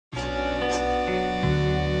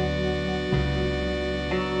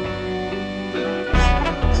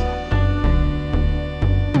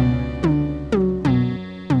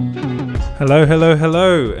Hello, hello,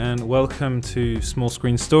 hello, and welcome to Small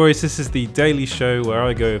Screen Stories. This is the daily show where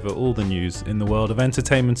I go over all the news in the world of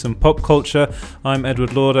entertainment and pop culture. I'm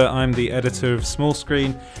Edward Lauder. I'm the editor of Small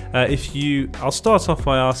Screen. I'll start off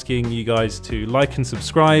by asking you guys to like and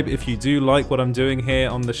subscribe. If you do like what I'm doing here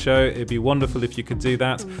on the show, it'd be wonderful if you could do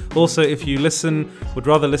that. Also, if you would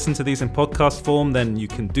rather listen to these in podcast form, then you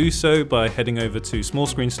can do so by heading over to Small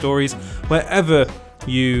Screen Stories, wherever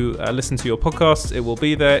you listen to your podcasts. It will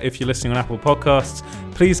be there. If you're listening on Apple Podcasts,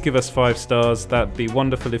 please give us 5 stars. That'd be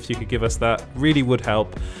wonderful if you could give us that. Really would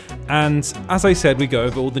help. And as I said, we go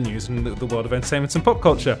over all the news in the world of entertainment and pop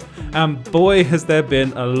culture. And boy, has there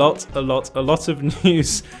been a lot of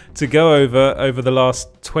news to go over the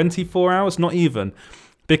last 24 hours, not even,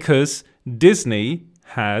 because Disney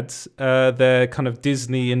had their kind of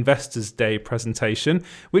Disney Investors Day presentation,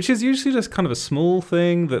 which is usually just kind of a small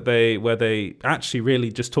thing where they actually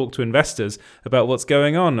really just talk to investors about what's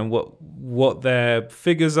going on and what their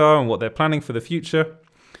figures are and what they're planning for the future.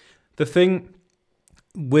 The thing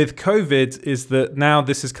with COVID is that now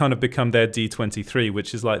this has kind of become their D23,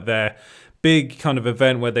 which is like their big kind of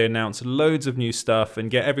event where they announce loads of new stuff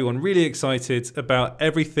and get everyone really excited about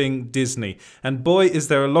everything Disney. And boy, is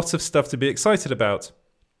there a lot of stuff to be excited about.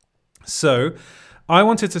 So I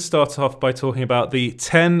wanted to start off by talking about the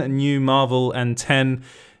 10 new Marvel and 10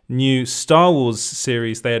 new Star Wars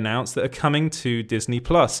series they announced that are coming to Disney+.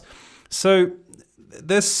 So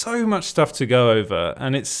there's so much stuff to go over,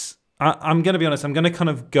 and I'm going to be honest, I'm going to kind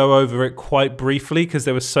of go over it quite briefly because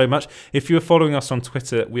there was so much. If you were following us on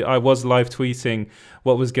Twitter, I was live tweeting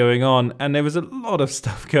what was going on, and there was a lot of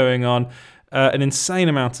stuff going on, an insane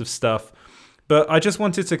amount of stuff. But I just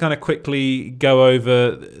wanted to kind of quickly go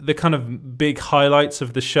over the kind of big highlights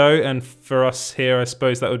of the show. And for us here, I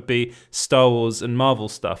suppose that would be Star Wars and Marvel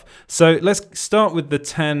stuff. So let's start with the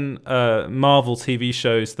 10 Marvel TV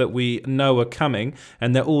shows that we know are coming.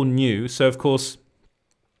 And they're all new. So, of course,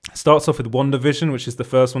 starts off with WandaVision, which is the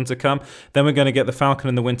first one to come. Then we're going to get The Falcon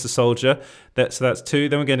and the Winter Soldier. So that's 2.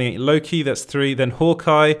 Then we're going to get Loki. That's 3. Then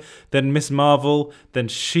Hawkeye. Then Ms. Marvel. Then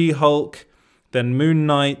She-Hulk. Then Moon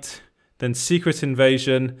Knight. Then Secret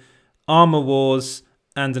Invasion, Armor Wars,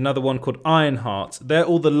 and another one called Ironheart. They're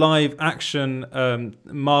all the live action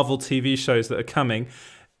Marvel TV shows that are coming.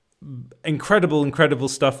 Incredible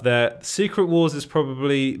stuff there. Secret Wars is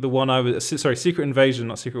probably the one Secret Invasion,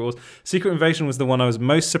 not Secret Wars. Secret Invasion was the one I was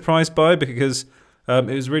most surprised by because it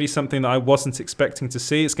was really something that I wasn't expecting to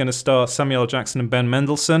see. It's going to star Samuel L. Jackson and Ben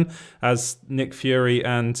Mendelsohn as Nick Fury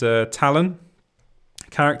and Talon,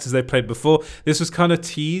 characters they played before. This was kind of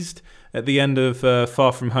teased at the end of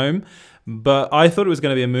Far From Home, but I thought it was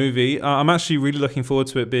going to be a movie. I'm actually really looking forward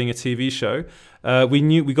to it being a TV show.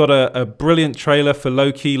 We got a brilliant trailer for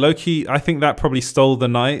Loki. Loki, I think that probably stole the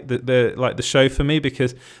night, the show for me,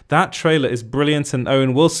 because that trailer is brilliant, and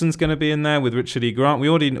Owen Wilson's going to be in there with Richard E. Grant. We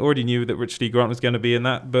already knew that Richard E. Grant was going to be in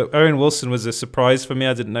that, but Owen Wilson was a surprise for me.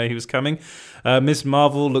 I didn't know he was coming. Ms.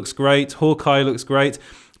 Marvel looks great. Hawkeye looks great.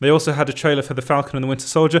 They also had a trailer for The Falcon and the Winter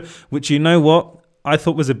Soldier, which, you know what, I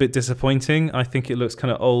thought was a bit disappointing. I think it looks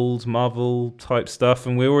kind of old Marvel type stuff,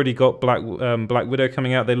 and we already got Black Widow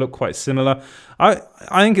coming out. They look quite similar. I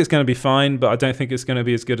think it's going to be fine, but I don't think it's going to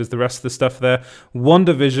be as good as the rest of the stuff there.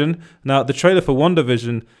 WandaVision. Now, the trailer for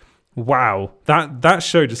WandaVision, wow, that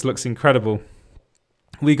show just looks incredible.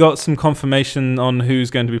 We got some confirmation on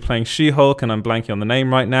who's going to be playing She-Hulk, and I'm blanking on the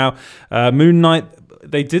name right now. Moon Knight.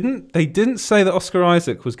 They didn't say that Oscar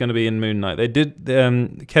Isaac was going to be in Moon Knight. They did.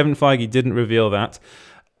 Kevin Feige didn't reveal that.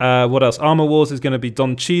 What else? Armor Wars is going to be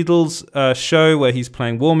Don Cheadle's show where he's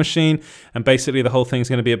playing War Machine, and basically the whole thing is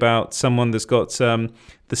going to be about someone that's got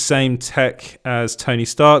the same tech as Tony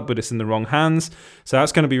Stark, but it's in the wrong hands. So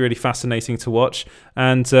that's going to be really fascinating to watch.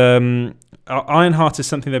 And Ironheart is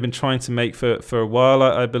something they've been trying to make for a while,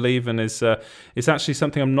 I believe, and it's actually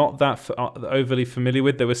something I'm not that overly familiar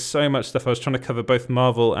with. There was so much stuff. I was trying to cover both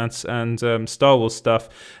Marvel and Star Wars stuff.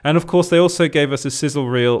 And of course, they also gave us a sizzle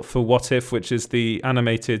reel for What If, which is the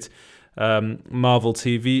animated Marvel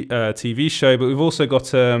TV show, but we've also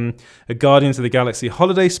got a Guardians of the Galaxy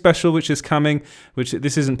holiday special which is coming, which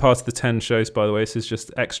this isn't part of the 10 shows, by the way. This is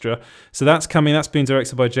just extra. So that's coming. That's being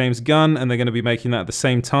directed by James Gunn, and they're going to be making that at the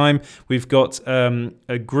same time. We've got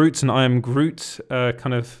a Groot and I Am Groot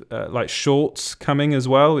like shorts coming as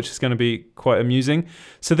well, which is going to be quite amusing.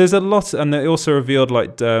 So there's a lot, and they also revealed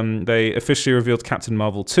they officially revealed Captain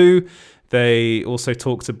Marvel 2. They also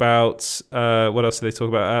talked about what else did they talk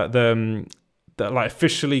about?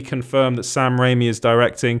 Officially confirmed that Sam Raimi is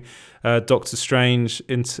directing Doctor Strange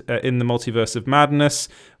in the Multiverse of Madness,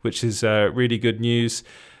 which is really good news.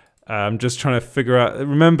 I'm just trying to figure out.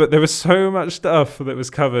 Remember, there was so much stuff that was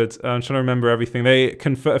covered. I'm trying to remember everything. They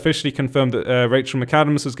officially confirmed that Rachel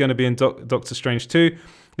McAdams was going to be in Doctor Strange 2.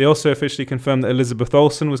 They also officially confirmed that Elizabeth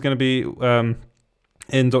Olsen was going to be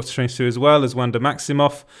in Doctor Strange 2 as well as Wanda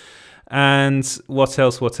Maximoff. And what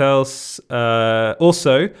else?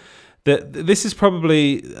 Also, this is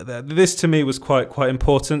probably, this to me was quite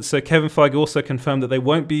important. So Kevin Feige also confirmed that they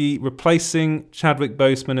won't be replacing Chadwick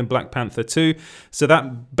Boseman in Black Panther 2. So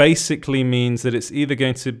that basically means that it's either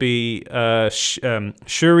going to be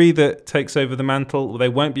Shuri that takes over the mantle, or they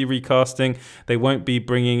won't be recasting. They won't be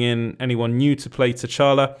bringing in anyone new to play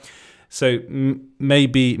T'Challa. So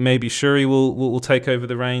maybe Shuri will take over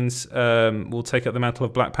the reins, will take up the mantle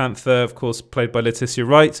of Black Panther, of course, played by Letitia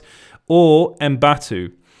Wright, or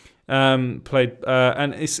M'Baku. Played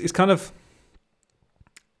and it's kind of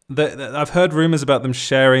I've heard rumors about them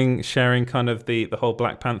sharing kind of the whole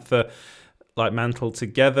Black Panther like mantle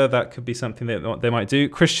together. That could be something that they might do.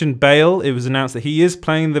 Christian Bale, it was announced that he is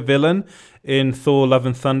playing the villain in Thor: Love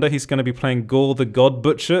and Thunder. He's going to be playing Gorr the God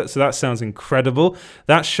Butcher, so that sounds incredible.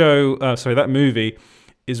 That movie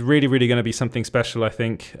is really going to be something special, I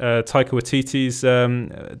think. Taika Waititi's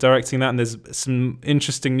directing that, and there's some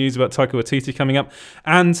interesting news about Taika Waititi coming up.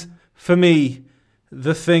 And for me,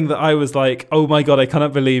 the thing that I was like, oh my God, I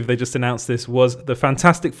cannot believe they just announced this, was the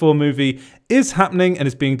Fantastic Four movie is happening and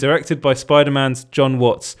is being directed by Spider-Man's John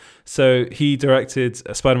Watts. So he directed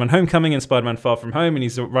Spider-Man Homecoming and Spider-Man Far From Home, and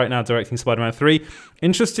he's right now directing Spider-Man 3.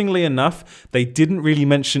 Interestingly enough, they didn't really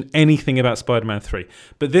mention anything about Spider-Man 3.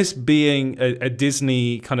 But this being a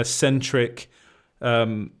Disney kind of centric,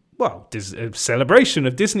 celebration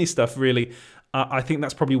of Disney stuff, really, I think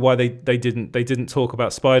that's probably why they didn't talk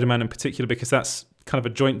about Spider-Man in particular, because that's kind of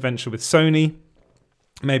a joint venture with Sony.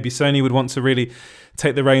 Maybe Sony would want to really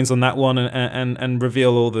take the reins on that one and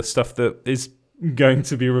reveal all the stuff that is going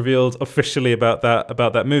to be revealed officially about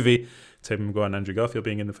that movie. Tobey Maguire and Andrew Garfield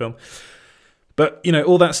being in the film. But,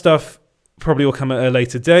 all that stuff probably will come at a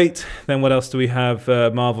later date. Then what else do we have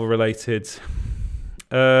Marvel related?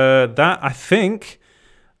 That I think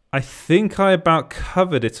I about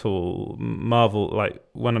covered it all. Marvel, like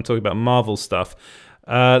when I'm talking about Marvel stuff.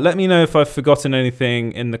 Let me know if I've forgotten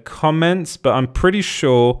anything in the comments, but I'm pretty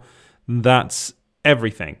sure that's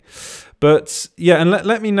everything. But yeah, and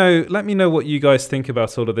let me know what you guys think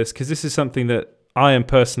about all of this, because this is something that I am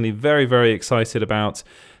personally very, very excited about.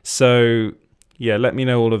 So yeah, let me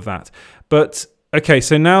know all of that. But okay,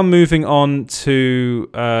 so now moving on to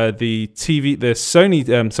the Star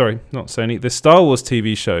Wars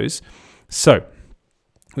TV shows. So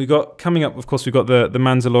we got coming up, of course, we've got the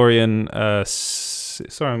Mandalorian.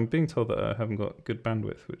 Sorry, I'm being told that I haven't got good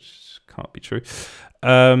bandwidth, which can't be true.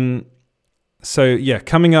 So yeah,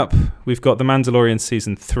 coming up, we've got the Mandalorian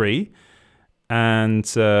season 3, and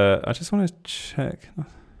I just want to check.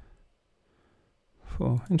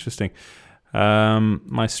 Oh, interesting.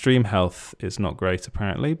 My stream health is not great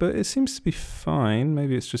apparently, but it seems to be fine.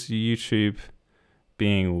 Maybe it's just YouTube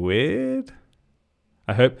being weird.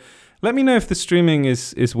 I hope. Let me know if the streaming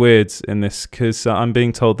is weird in this, because I'm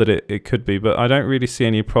being told that it could be, but I don't really see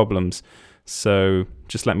any problems. So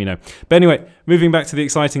just let me know. But anyway, moving back to the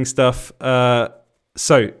exciting stuff.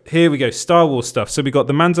 So here we go, Star Wars stuff. So we got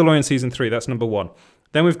the Mandalorian season 3, that's number 1.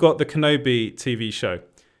 Then we've got the Kenobi TV show.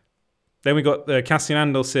 Then we've got the Cassian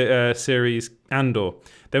Andor series, Andor.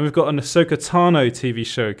 Then we've got an Ahsoka Tano TV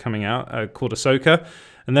show coming out called Ahsoka.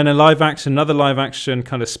 And then another live action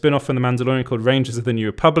kind of spin-off from The Mandalorian called Rangers of the New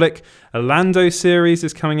Republic. A Lando series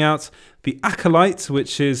is coming out. The Acolyte,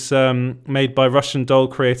 which is made by Russian Doll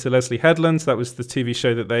creator Leslie Headland. That was the TV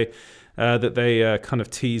show that they kind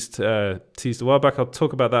of teased a while back. I'll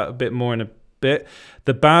talk about that a bit more in a bit.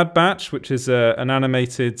 The Bad Batch, which is an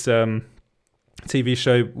animated TV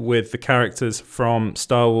show with the characters from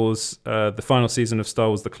Star Wars, the final season of Star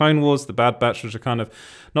Wars: The Clone Wars. The Bad Batch, which are kind of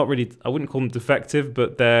not really, I wouldn't call them defective,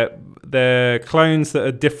 but they're clones that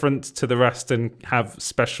are different to the rest and have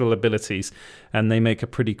special abilities, and they make a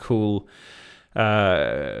pretty cool,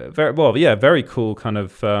 very cool kind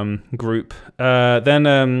of group. Then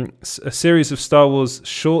a series of Star Wars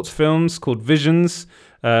short films called Visions.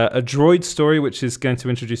 A droid story, which is going to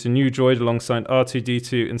introduce a new droid alongside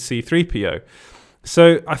R2-D2 and C-3PO.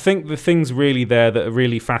 So I think the things really there that are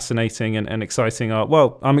really fascinating and exciting are,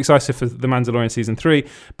 well, I'm excited for The Mandalorian Season 3,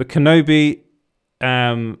 but Kenobi,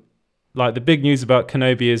 like the big news about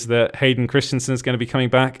Kenobi is that Hayden Christensen is going to be coming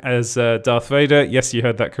back as Darth Vader. Yes, you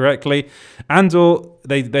heard that correctly. Andor,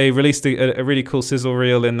 they released a really cool sizzle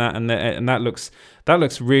reel in that, and that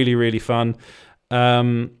looks really, really fun.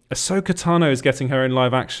 Ahsoka Tano is getting her own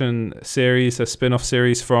live action series, a spin-off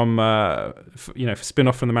series from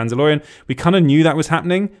spin-off from The Mandalorian. We kind of knew that was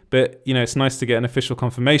happening, but it's nice to get an official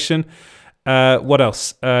confirmation. What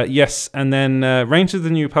else? Yes, and then Rangers of the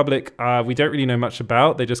New Republic, we don't really know much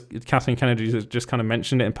about. Kathleen Kennedy just kind of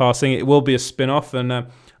mentioned it in passing. It will be a spin-off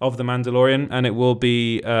of The Mandalorian, and it will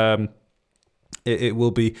be it will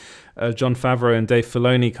be Jon Favreau and Dave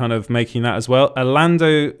Filoni kind of making that as well. A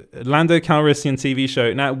Lando Calrissian TV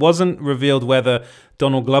show. Now, it wasn't revealed whether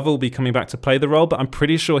Donald Glover will be coming back to play the role, but I'm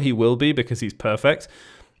pretty sure he will be because he's perfect.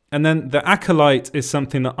 And then The Acolyte is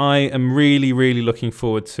something that I am really, really looking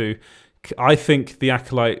forward to. I think The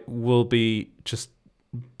Acolyte will be just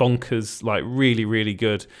bonkers, like really, really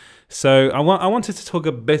good. So I wanted to talk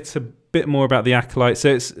a bit more about The Acolyte. So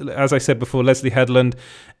it's, as I said before, Leslie Headland,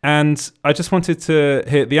 and I just wanted to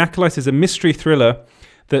hear The Acolyte is a mystery thriller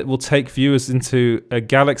that will take viewers into a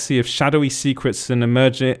galaxy of shadowy secrets and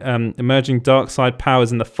emerging dark side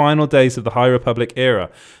powers in the final days of the High Republic era.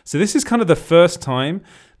 So this is kind of the first time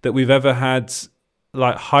that we've ever had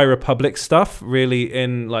like High Republic stuff really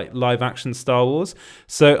in like live action Star Wars.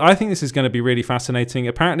 So I think this is going to be really fascinating.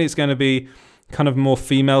 Apparently it's going to be kind of more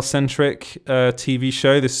female centric TV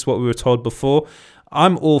show. This is what we were told before.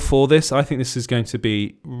 I'm all for this. I think this is going to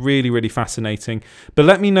be really, really fascinating. But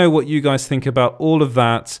let me know what you guys think about all of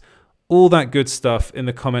that, all that good stuff in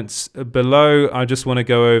the comments below. I just want to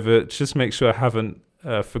go over, just make sure I haven't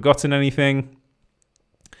forgotten anything.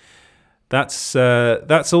 That's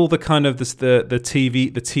all the kind of the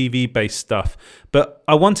TV based stuff. But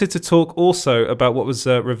I wanted to talk also about what was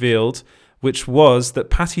revealed, which was that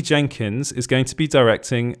Patty Jenkins is going to be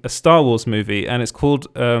directing a Star Wars movie, and it's called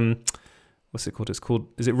what's it called?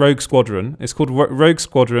 Is it Rogue Squadron? It's called Rogue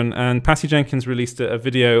Squadron, and Patty Jenkins released a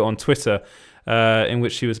video on Twitter in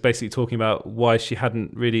which she was basically talking about why she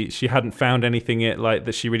hadn't found anything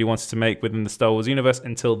that she really wanted to make within the Star Wars universe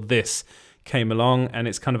until this came along, and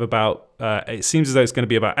it's kind of about it seems as though it's going to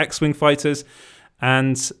be about X-Wing fighters,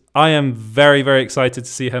 and I am very, very excited to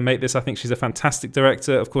see her make this. I think she's a fantastic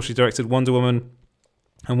director. Of course, she directed Wonder Woman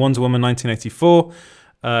and Wonder Woman 1984.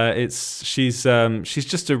 She's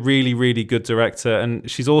just a really, really good director, and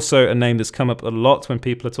she's also a name that's come up a lot when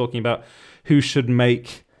people are talking about who should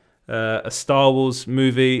make a Star Wars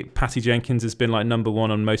movie. Patty Jenkins has been like number one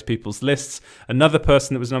on most people's lists. Another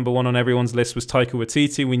person that was number one on everyone's list was Taika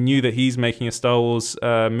Waititi. We knew that he's making a Star Wars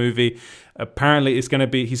movie. Apparently, he's going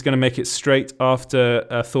to make it straight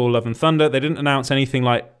after Thor: Love and Thunder. They didn't announce anything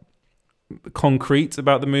like concrete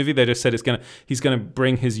about the movie. They just said he's going to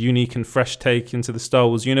bring his unique and fresh take into the Star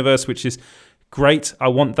Wars universe, which is great. I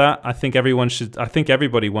want that. I think everybody wants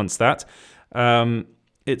that.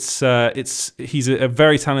 He's a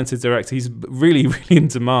very talented director. He's really, really in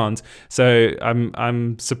demand. So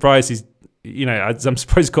I'm surprised I'm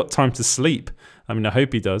surprised he's got time to sleep. I mean, I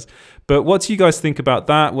hope he does. But what do you guys think about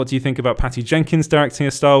that? What do you think about Patty Jenkins directing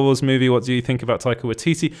a Star Wars movie? What do you think about Taika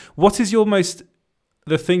Waititi? What is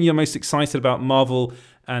the thing you're most excited about Marvel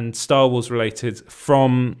and Star Wars related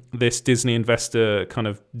from this Disney Investor kind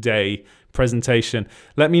of day presentation?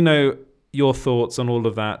 Let me know your thoughts on all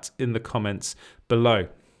of that in the comments below.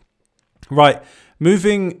 Right,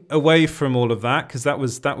 moving away from all of that, because that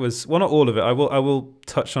was well, not all of it. I will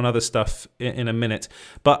touch on other stuff in a minute,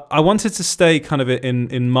 but I wanted to stay kind of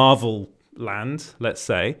in Marvel land, let's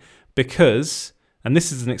say, because, and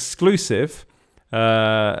this is an exclusive.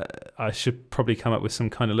 I should probably come up with some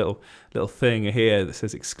kind of little thing here that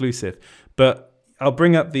says exclusive, but I'll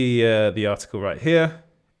bring up the article right here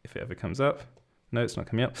if it ever comes up. No, it's not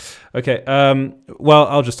coming up. Okay, well,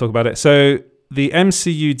 I'll just talk about it. So the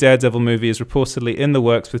MCU Daredevil movie is reportedly in the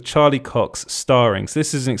works with Charlie Cox starring. So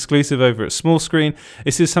this is an exclusive over at Small Screen.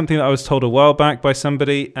 This is something that I was told a while back by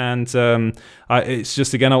somebody, and it's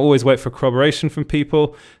just, again, I always wait for corroboration from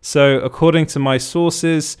people. So according to my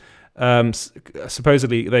sources,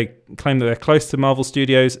 supposedly they claim that they're close to Marvel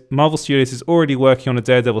Studios. Marvel Studios is already working on a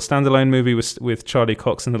Daredevil standalone movie with Charlie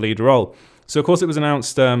Cox in the lead role. So, of course, it was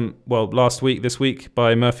announced, this week,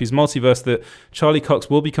 by Murphy's Multiverse that Charlie Cox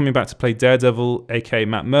will be coming back to play Daredevil, aka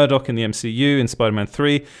Matt Murdock, in the MCU in Spider-Man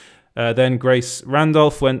 3. Then Grace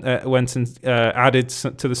Randolph went and added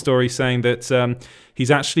to the story, saying that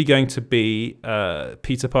he's actually going to be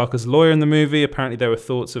Peter Parker's lawyer in the movie. Apparently, there were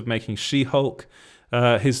thoughts of making She-Hulk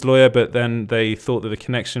his lawyer, but then they thought that the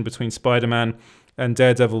connection between Spider-Man and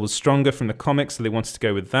Daredevil was stronger from the comics, so they wanted to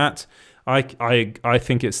go with that. I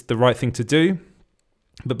think it's the right thing to do.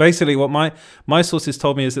 But basically what my sources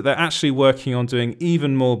told me is that they're actually working on doing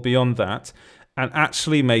even more beyond that and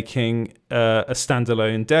actually making a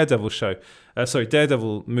standalone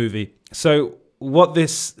Daredevil movie. So what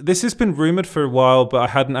this has been rumored for a while, but I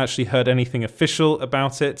hadn't actually heard anything official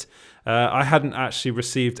about it. I hadn't actually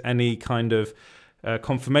received any kind of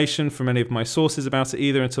confirmation from any of my sources about it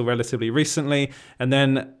either until relatively recently. And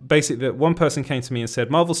then basically one person came to me and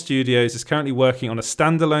said Marvel Studios is currently working on a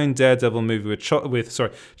standalone Daredevil movie with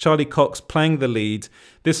Charlie Cox playing the lead.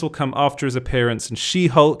 This will come after his appearance in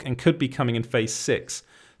She-Hulk and could be coming in Phase 6.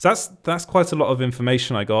 So that's quite a lot of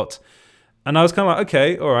information I got. And I was kind of like,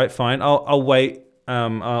 okay, all right, fine, I'll wait.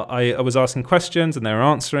 I was asking questions and they were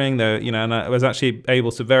answering. And I was actually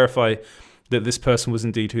able to verify that this person was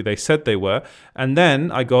indeed who they said they were. And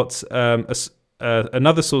then I got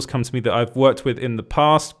another source come to me that I've worked with in the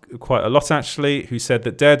past, quite a lot actually, who said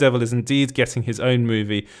that Daredevil is indeed getting his own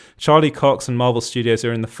movie. Charlie Cox and Marvel Studios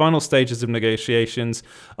are in the final stages of negotiations.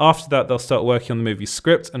 After that, they'll start working on the movie's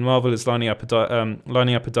script, and Marvel is lining up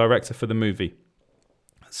a director for the movie.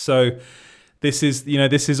 So this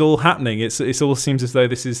is all happening. It all seems as though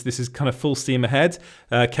this is kind of full steam ahead.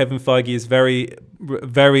 Kevin Feige is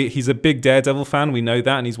he's a big Daredevil fan. We know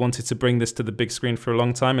that, and he's wanted to bring this to the big screen for a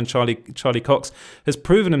long time. And Charlie Cox has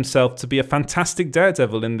proven himself to be a fantastic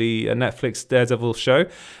Daredevil in the Netflix Daredevil show.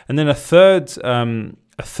 And then a third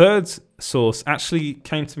source actually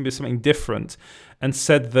came to me with something different and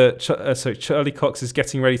said that Charlie Cox is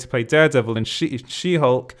getting ready to play Daredevil in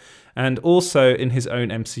She-Hulk, and also in his own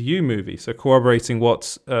MCU movie. So corroborating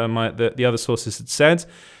what the other sources had said.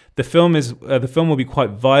 The film will be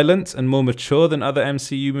quite violent and more mature than other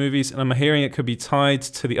MCU movies, and I'm hearing it could be tied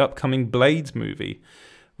to the upcoming Blade movie,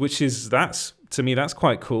 that's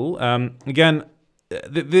quite cool. Again,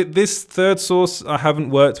 this third source I haven't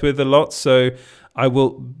worked with a lot, so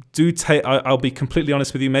I'll be completely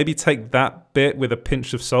honest with you, maybe take that bit with a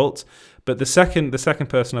pinch of salt. But the second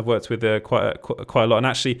person I've worked with quite a lot, and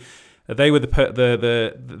actually they were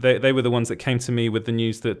they were the ones that came to me with the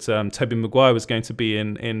news that Tobey Maguire was going to be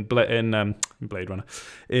in Blade Runner,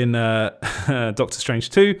 in Doctor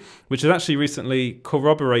Strange 2, which is actually recently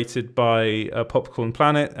corroborated by Popcorn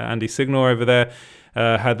Planet. Andy Signor over there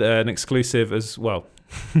had an exclusive as well.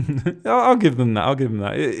 I'll give them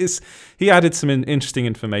that. He added some interesting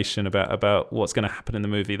information about what's going to happen in the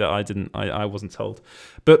movie that I wasn't told.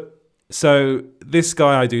 But so this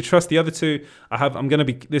guy I do trust. The other two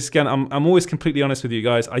I'm always completely honest with you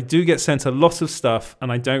guys. I do get sent a lot of stuff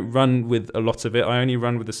and I don't run with a lot of it. I only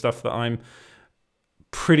run with the stuff that I'm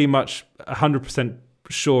pretty much 100%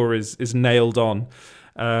 sure is nailed on.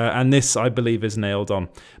 And this, I believe, is nailed on.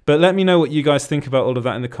 But let me know what you guys think about all of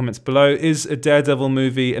that in the comments below. Is a Daredevil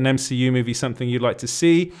movie, an MCU movie, something you'd like to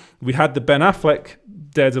see? We had the Ben Affleck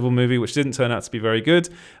Daredevil movie, which didn't turn out to be very good.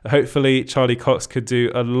 Hopefully, Charlie Cox could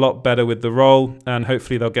do a lot better with the role, and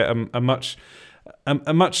hopefully they'll get a much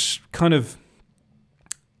kind of...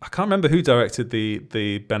 I can't remember who directed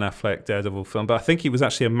the Ben Affleck Daredevil film, but I think he was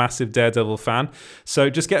actually a massive Daredevil fan. So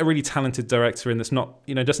just get a really talented director in that's not,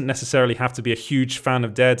 doesn't necessarily have to be a huge fan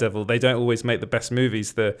of Daredevil. They don't always make the best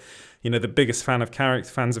movies. The biggest fans of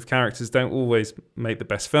characters don't always make the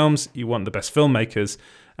best films. You want the best filmmakers.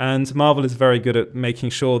 And Marvel is very good at making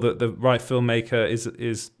sure that the right filmmaker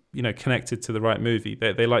is connected to the right movie.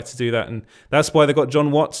 They like to do that, and that's why they got John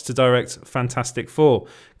Watts to direct Fantastic Four,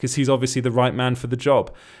 because he's obviously the right man for the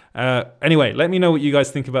job. Anyway, let me know what you guys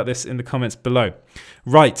think about this in the comments below.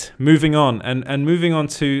 Right, moving on, and moving on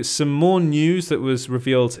to some more news that was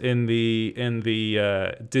revealed in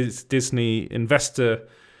the Disney Investor.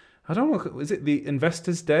 I don't know, is it the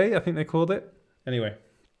Investors Day? I think they called it. Anyway,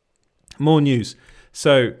 more news.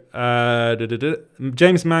 So,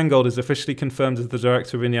 James Mangold is officially confirmed as the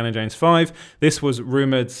director of Indiana Jones 5. This was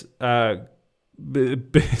rumoured, it's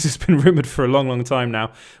been rumoured for a long, long time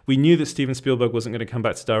now. We knew that Steven Spielberg wasn't going to come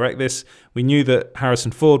back to direct this. We knew that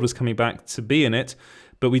Harrison Ford was coming back to be in it,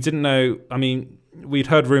 but we didn't know, we'd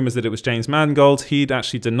heard rumours that it was James Mangold. He'd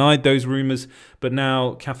actually denied those rumours, but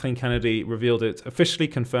now Kathleen Kennedy revealed it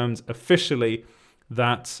confirmed officially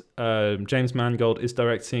that James Mangold is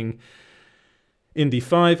directing Indy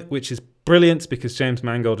 5, which is brilliant because James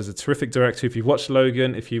Mangold is a terrific director. If you've watched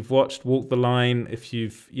Logan, if you've watched Walk the Line,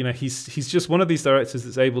 he's just one of these directors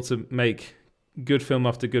that's able to make good film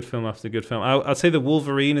after good film after good film. I'd say the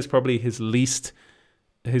Wolverine is probably his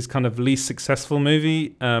kind of least successful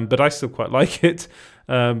movie, but I still quite like it.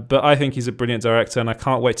 But I think he's a brilliant director, and I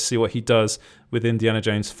can't wait to see what he does with Indiana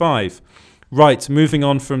Jones 5. Right, moving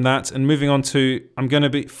on from that, and moving on to, I'm going to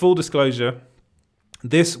be, full disclosure,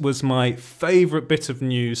 this was my favourite bit of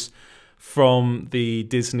news from the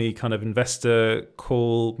Disney kind of investor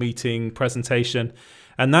call, meeting, presentation,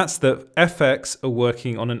 and that's that FX are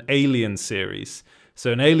working on an Alien series.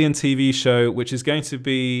 So an Alien TV show, which is going to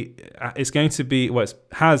be, well, it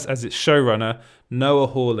has as its showrunner Noah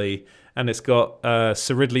Hawley, and it's got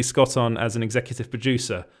Sir Ridley Scott on as an executive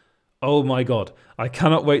producer. Oh my God, I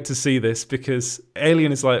cannot wait to see this, because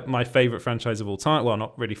Alien is like my favorite franchise of all time. Well,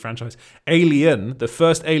 not really franchise. Alien, the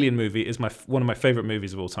first Alien movie, is one of my favorite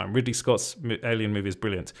movies of all time. Ridley Scott's Alien movie is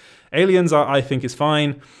brilliant. Aliens, I think, is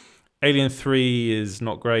fine. Alien 3 is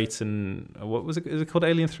not great. And what was it? Is it called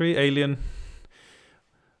Alien 3? Alien?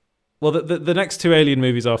 Well, the next two Alien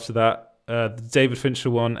movies after that, the David Fincher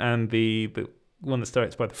one and the one that's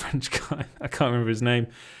directed by the French guy, I can't remember his name,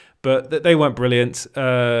 but they weren't brilliant.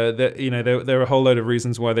 There were a whole load of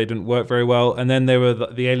reasons why they didn't work very well. And then there were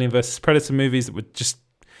the Alien vs. Predator movies that were just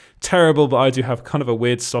terrible, but I do have kind of a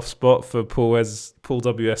weird soft spot for Paul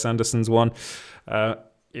W.S. Anderson's one.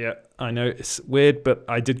 Yeah, I know it's weird, but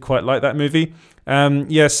I did quite like that movie. And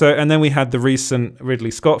then we had the recent Ridley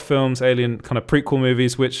Scott films, Alien kind of prequel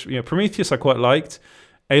movies, which, Prometheus I quite liked.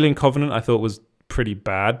 Alien Covenant I thought was pretty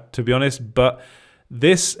bad, to be honest, but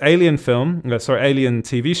this Alien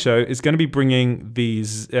TV show is going to be bringing the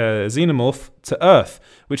xenomorph to Earth,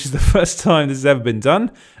 which is the first time this has ever been done,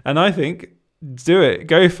 and I think, do it,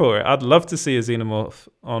 go for it. I'd love to see a xenomorph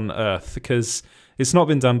on Earth, because it's not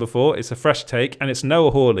been done before, it's a fresh take, and it's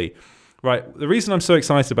Noah Hawley. Right, the reason I'm so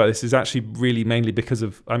excited about this is actually really mainly because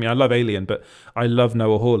of, I love Alien, but I love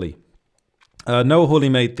Noah Hawley. Noah Hawley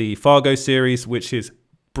made the Fargo series, which is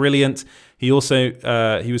brilliant. He also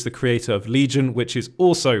he was the creator of Legion, which is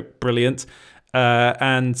also brilliant,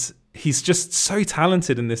 and he's just so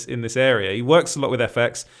talented in this area. He works a lot with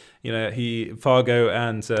FX. Fargo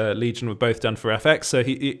and Legion were both done for FX, so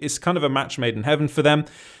it's kind of a match made in heaven for them.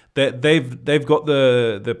 They've got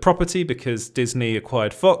the property because Disney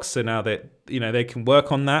acquired Fox, so now they can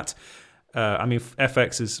work on that.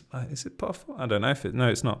 FX is it part of, I don't know if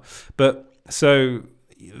it's not, but so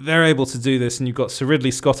they're able to do this, and you've got Sir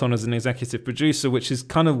Ridley Scott on as an executive producer, which is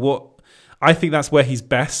kind of what I think that's where he's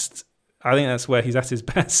best. I think that's where he's at his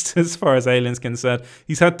best as far as Alien's concerned.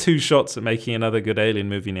 He's had 2 shots at making another good Alien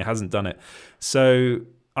movie, and he hasn't done it. So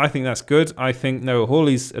I think that's good. I think Noah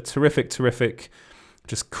Hawley's a terrific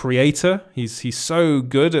just creator. He's so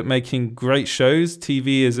good at making great shows.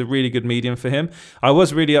 TV is a really good medium for him. I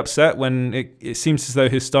was really upset when it seems as though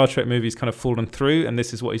his Star Trek movie's kind of fallen through, and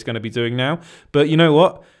this is what he's going to be doing now. But you know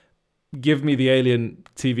what? Give me the Alien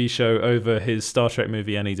TV show over his Star Trek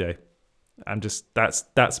movie any day.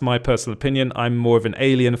 That's my personal opinion. I'm more of an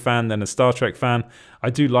Alien fan than a Star Trek fan. I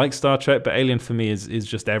do like Star Trek, but Alien for me is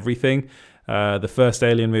just everything. The first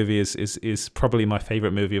Alien movie is probably my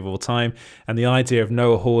favorite movie of all time, and the idea of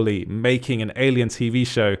Noah Hawley making an Alien TV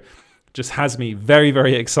show just has me very,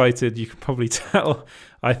 very excited. You can probably tell.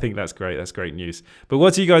 I think that's great. That's great news. But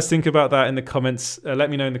what do you guys think about that in the comments? Let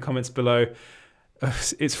me know in the comments below.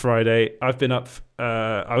 It's Friday. I've been up.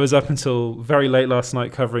 I was up until very late last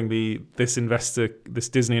night covering this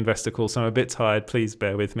Disney investor call, so I'm a bit tired. Please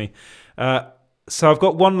bear with me. So I've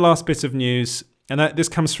got one last bit of news, and this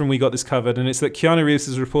comes from We Got This Covered, and it's that Keanu Reeves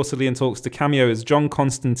is reportedly in talks to cameo as John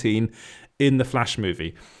Constantine in the Flash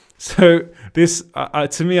movie. So this,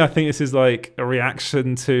 to me, I think this is like a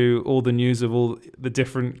reaction to all the news of all the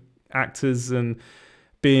different actors and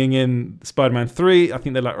being in Spider-Man 3. I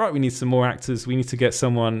think they're like, right, we need some more actors. We need to get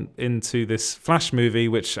someone into this Flash movie,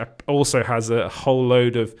 which also has a whole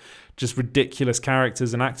load of just ridiculous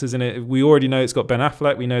characters and actors in it. We already know it's got Ben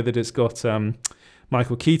Affleck. We know that it's got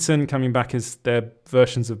Michael Keaton coming back as their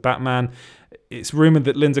versions of Batman. It's rumored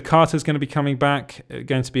that Linda Carter is going to be coming back,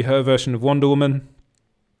 going to be her version of Wonder Woman.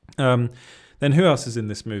 Then who else is in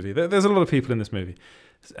this movie? There's a lot of people in this movie.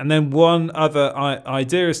 And then one other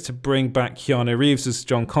idea is to bring back Keanu Reeves as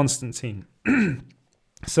John Constantine.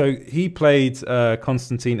 So he played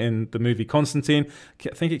Constantine in the movie Constantine.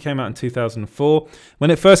 I think it came out in 2004.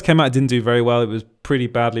 When it first came out, it didn't do very well. It was pretty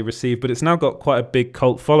badly received, but it's now got quite a big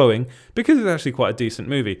cult following because it's actually quite a decent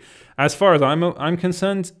movie. As far as I'm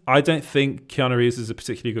concerned, I don't think Keanu Reeves is a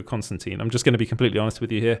particularly good Constantine. I'm just going to be completely honest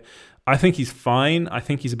with you here. I think he's fine. I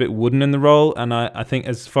think he's a bit wooden in the role, and I think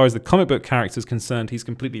as far as the comic book character is concerned, he's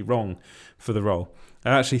completely wrong for the role.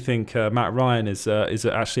 I actually think Matt Ryan is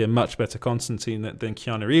actually a much better Constantine than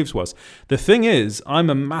Keanu Reeves was. The thing is, I'm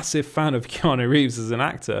a massive fan of Keanu Reeves as an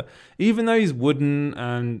actor, even though he's wooden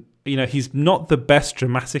and he's not the best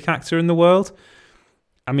dramatic actor in the world.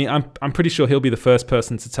 I mean, I'm pretty sure he'll be the first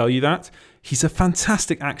person to tell you that. He's a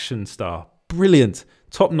fantastic action star, brilliant,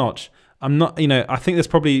 top notch. I think there's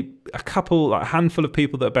probably a handful of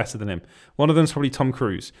people that are better than him. One of them's probably Tom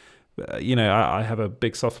Cruise. I have a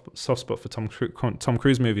big soft spot for Tom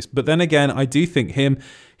Cruise movies. But then again, I do think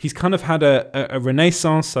he's kind of had a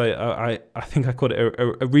renaissance. I think I called it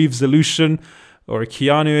a Reeves-olution or a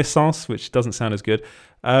Keanu-essence, which doesn't sound as good.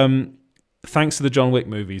 Thanks to the John Wick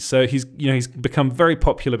movies. So he's become very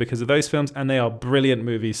popular because of those films, and they are brilliant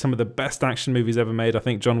movies. Some of the best action movies ever made. I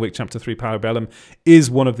think John Wick Chapter 3 Parabellum is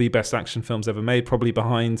one of the best action films ever made, probably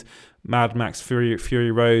behind Mad Max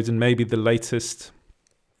Fury Road and maybe the latest,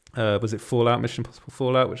 was it Fallout, Mission Impossible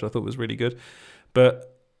Fallout, which I thought was really good. But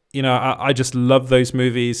I just love those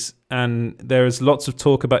movies, and there is lots of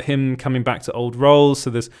talk about him coming back to old roles. So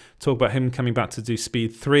there's talk about him coming back to do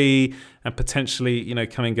Speed 3 and potentially,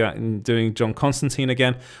 coming back and doing John Constantine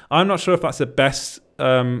again. I'm not sure if that's the best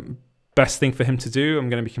thing for him to do. I'm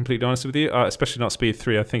going to be completely honest with you, especially not Speed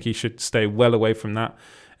 3. I think he should stay well away from that,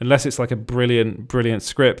 unless it's like a brilliant, brilliant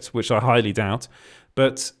script, which I highly doubt.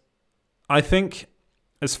 But I think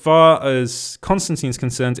as far as Constantine's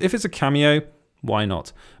concerned, if it's a cameo, why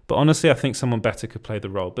not? But honestly, I think someone better could play the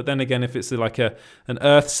role. But then again, if it's like an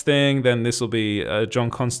Earths thing, then this will be John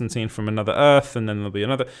Constantine from another Earth, and then there'll be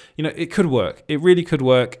another. It could work. It really could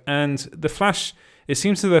work. And The Flash, it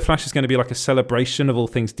seems that The Flash is going to be like a celebration of all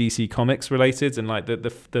things DC Comics related, and like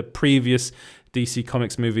the previous DC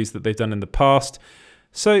Comics movies that they've done in the past.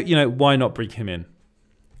 So, why not bring him in?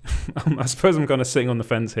 I suppose I'm kind of sitting on the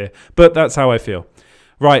fence here, but that's how I feel.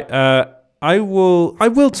 Right, I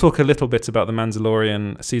will talk a little bit about The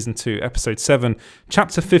Mandalorian Season 2, Episode 7,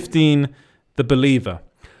 Chapter 15, The Believer.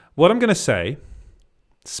 What I'm going to say,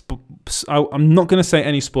 I'm not going to say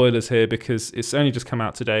any spoilers here because it's only just come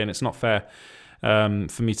out today and it's not fair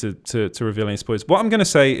for me to reveal any spoilers. What I'm going to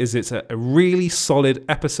say is it's a really solid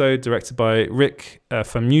episode directed by Rick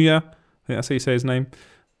Famuyiwa. I think that's how you say his name.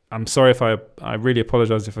 I'm sorry if I really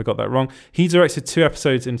apologize if I got that wrong. He directed 2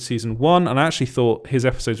 episodes in season 1, and I actually thought his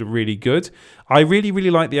episodes were really good. I really, really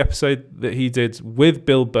liked the episode that he did with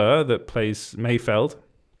Bill Burr that plays Mayfeld.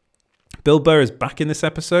 Bill Burr is back in this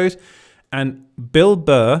episode, and Bill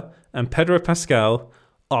Burr and Pedro Pascal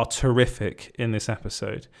are terrific in this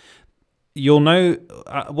episode. You'll know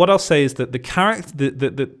what I'll say is that the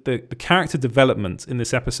character development in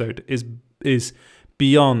this episode is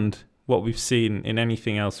beyond what we've seen in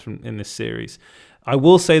anything else in this series. I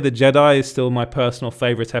will say The Jedi is still my personal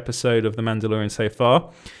favorite episode of The Mandalorian so far.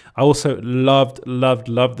 I also loved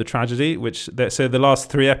The Tragedy, so the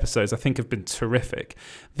last 3 episodes I think have been terrific.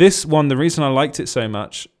 This one, the reason I liked it so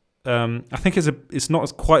much, I think it's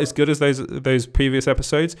not quite as good as those previous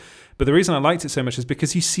episodes, but the reason I liked it so much is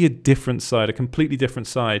because you see a completely different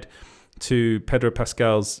side to Pedro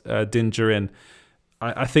Pascal's Din Djarin.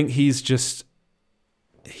 I think he's just...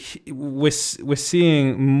 we're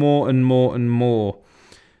seeing more and more and more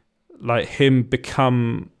like him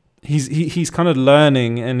become he's kind of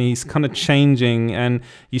learning and he's kind of changing, and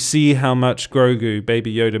you see how much Grogu,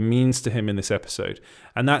 Baby Yoda, means to him in this episode,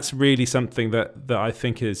 and that's really something that I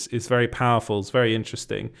think is very powerful. It's very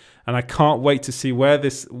interesting, and I can't wait to see where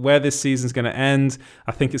this season's going to end.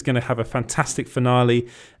 I think it's going to have a fantastic finale,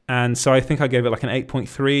 and so I think I gave it like an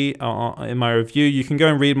 8.3 in my review. You can go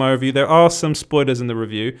and read my review. There are some spoilers in the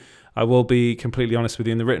review. I will be completely honest with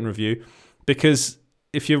you in the written review, because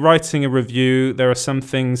if you're writing a review, there are some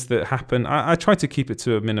things that happen. I try to keep it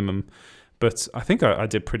to a minimum, but I think I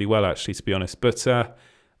did pretty well, actually, to be honest. But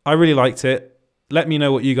I really liked it. Let me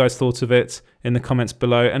know what you guys thought of it in the comments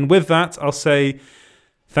below. And with that, I'll say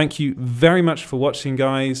thank you very much for watching,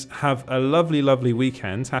 guys. Have a lovely, lovely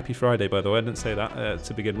weekend. Happy Friday, by the way. I didn't say that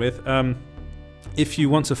to begin with. If you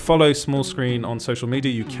want to follow Small Screen on social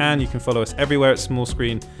media, you can. You can follow us everywhere at Small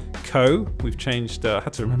Screen Co. We've changed, I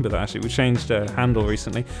had to remember that actually, we changed handle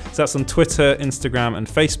recently. So that's on Twitter, Instagram and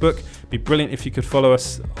Facebook. It'd be brilliant if you could follow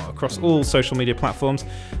us across all social media platforms.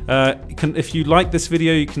 If you like this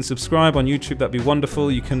video, you can subscribe on YouTube. That'd be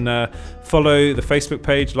wonderful. You can follow the Facebook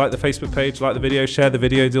page, like the video, share the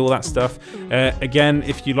video, do all that stuff. Again,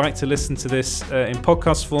 if you like to listen to this in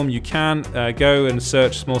podcast form, you can go and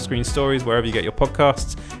search Small Screen Stories wherever you get your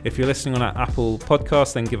podcasts. If you're listening on Apple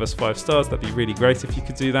Podcasts, then give us 5 stars. That'd be really great if you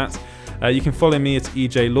could do that. You can follow me at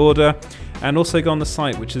EJ Lauder, and also go on the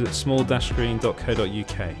site, which is at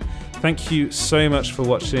small-screen.co.uk. Thank you so much for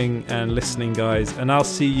watching and listening, guys, and I'll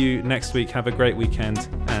see you next week. Have a great weekend,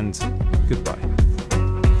 and goodbye.